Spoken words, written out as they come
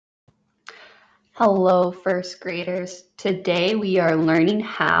Hello, first graders. Today we are learning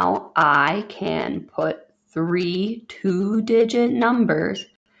how I can put three two-digit numbers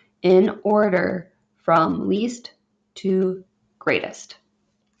in order from least to greatest.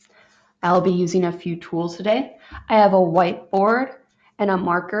 I'll be using a few tools today. I have a whiteboard and a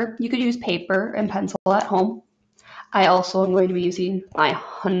marker. You could use paper and pencil at home. I also am going to be using my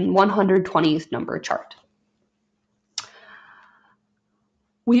 120s number chart.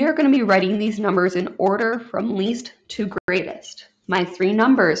 We are going to be writing these numbers in order from least to greatest. My three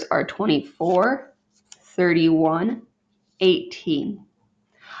numbers are 24, 31, 18.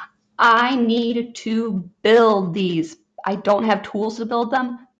 I need to build these. I don't have tools to build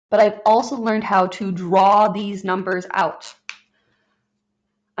them, but I've also learned how to draw these numbers out.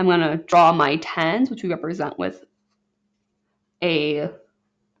 I'm going to draw my tens, which we represent with a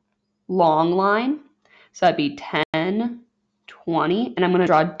long line. So that'd be 10, 20, and I'm going to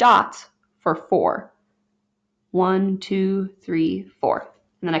draw dots for 4. 1, 2, 3, 4.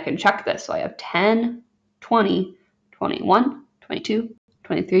 And then I can check this. So I have 10, 20, 21, 22,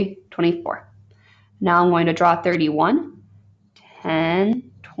 23, 24. Now I'm going to draw 31.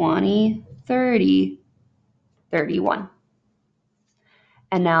 10, 20, 30, 31.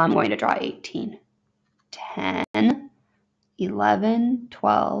 And now I'm going to draw 18. 10, 11,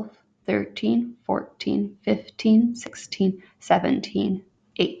 12, 13, 14, 15, 16, 17,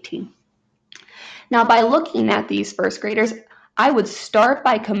 18. Now, by looking at these first graders, I would start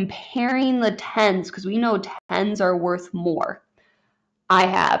by comparing the tens because we know tens are worth more. I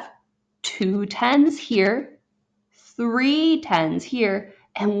have 2 tens here, 3 tens here,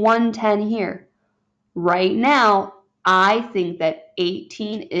 and 1 10 here. Right now, I think that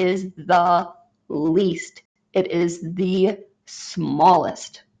 18 is the least. It is the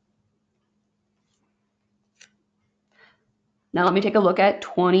smallest. Now let me take a look at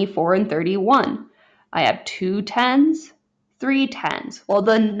 24 and 31. I have 2 tens, 3 tens. Well,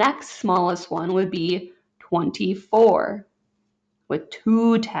 the next smallest one would be 24 with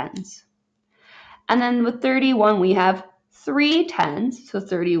 2 tens. And then with 31, we have 3 tens, so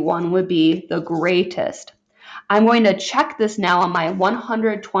 31 would be the greatest. I'm going to check this now on my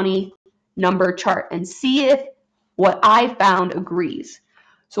 120 number chart and see if what I found agrees.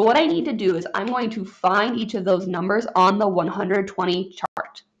 So what I need to do is I'm going to find each of those numbers on the 120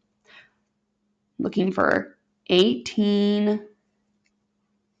 chart. Looking for 18,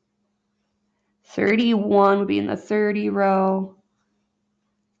 31 would be in the 30 row,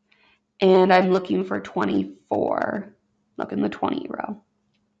 and I'm looking for 24. Look in the 20 row.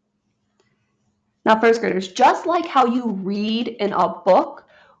 Now, first graders, just like how you read in a book,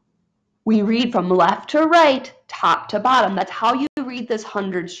 we read from left to right, top to bottom. That's how you read this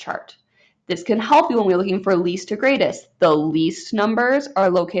hundreds chart. This can help you when we're looking for least to greatest. The least numbers are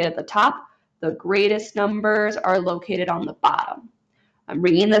located at the top. The greatest numbers are located on the bottom. I'm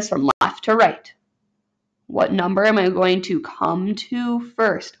reading this from left to right. What number am I going to come to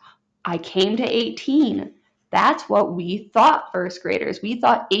first? I came to 18. That's what we thought, first graders. We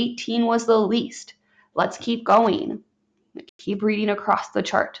thought 18 was the least. Let's keep going. Keep reading across the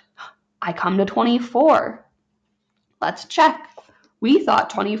chart. I come to 24. Let's check. We thought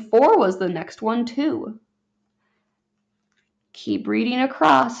 24 was the next one too. Keep reading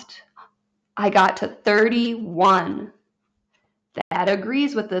across. I got to 31. That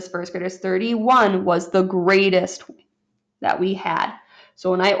agrees with this, first graders. 31 was the greatest that we had.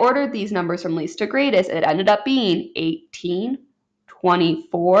 So when I ordered these numbers from least to greatest, it ended up being 18,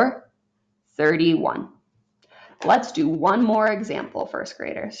 24, 31. Let's do one more example, first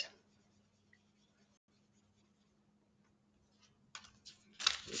graders.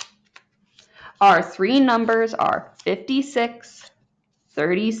 Our three numbers are 56,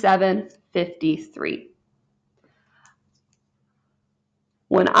 37, 53.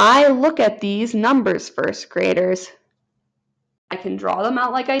 When I look at these numbers, first graders, I can draw them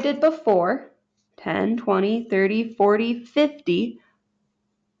out like I did before, 10, 20, 30, 40, 50.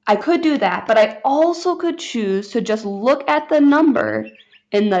 I could do that, but I also could choose to just look at the number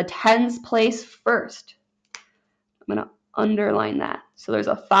in the tens place first. I'm going to underline that. So there's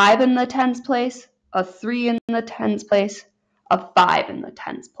a 5 in the tens place, a 3 in the tens place, a 5 in the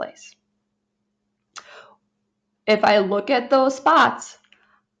tens place. If I look at those spots,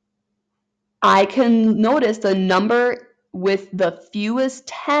 I can notice the number with the fewest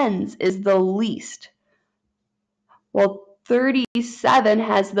tens is the least. Well, 37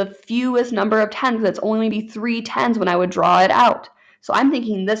 has the fewest number of tens because it's only maybe 3 tens when I would draw it out. So I'm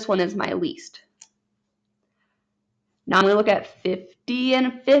thinking this one is my least. Now I'm going to look at 50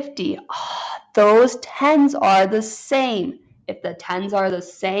 and 50. Oh, those tens are the same. If the tens are the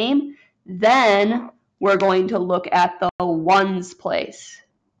same, Then we're going to look at the ones place.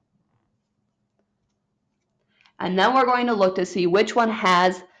 And then we're going to look to see which one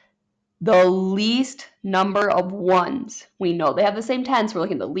has the least number of ones. We know they have the same 10, so we're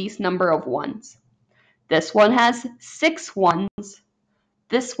looking at the least number of ones. This one has 6 ones.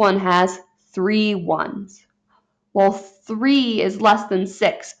 This one has 3 ones. Well, 3 is less than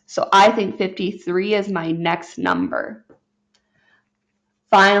 6, so I think 53 is my next number.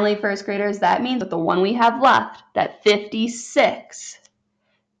 Finally, first graders, that means that the one we have left, that 56,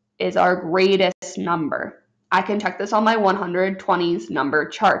 is our greatest number. I can check this on my 120s number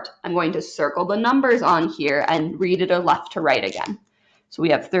chart. I'm going to circle the numbers on here and read it left to right again. So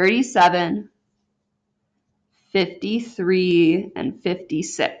we have 37, 53, and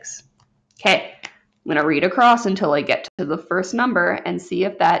 56. Okay, I'm going to read across until I get to the first number and see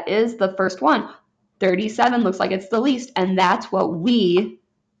if that is the first one. 37 looks like it's the least, and that's what we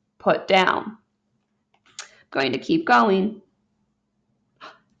put down. I'm going to keep going.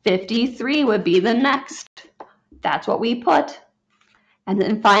 53 would be the next. That's what we put. And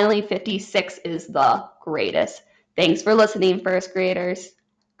then finally, 56 is the greatest. Thanks for listening, first graders.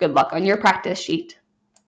 Good luck on your practice sheet.